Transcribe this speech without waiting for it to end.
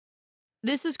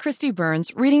This is Christy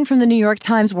Burns reading from the New York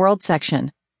Times World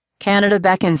section. Canada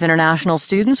Beckons International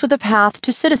Students with a Path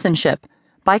to Citizenship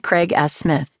by Craig S.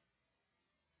 Smith.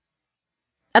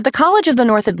 At the College of the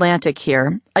North Atlantic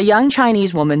here, a young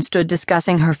Chinese woman stood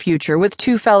discussing her future with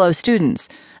two fellow students,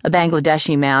 a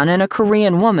Bangladeshi man and a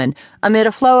Korean woman, amid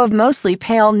a flow of mostly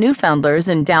pale Newfoundlanders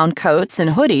in down coats and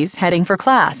hoodies heading for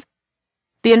class.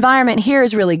 "The environment here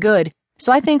is really good,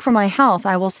 so I think for my health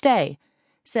I will stay,"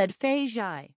 said Fei Zhai.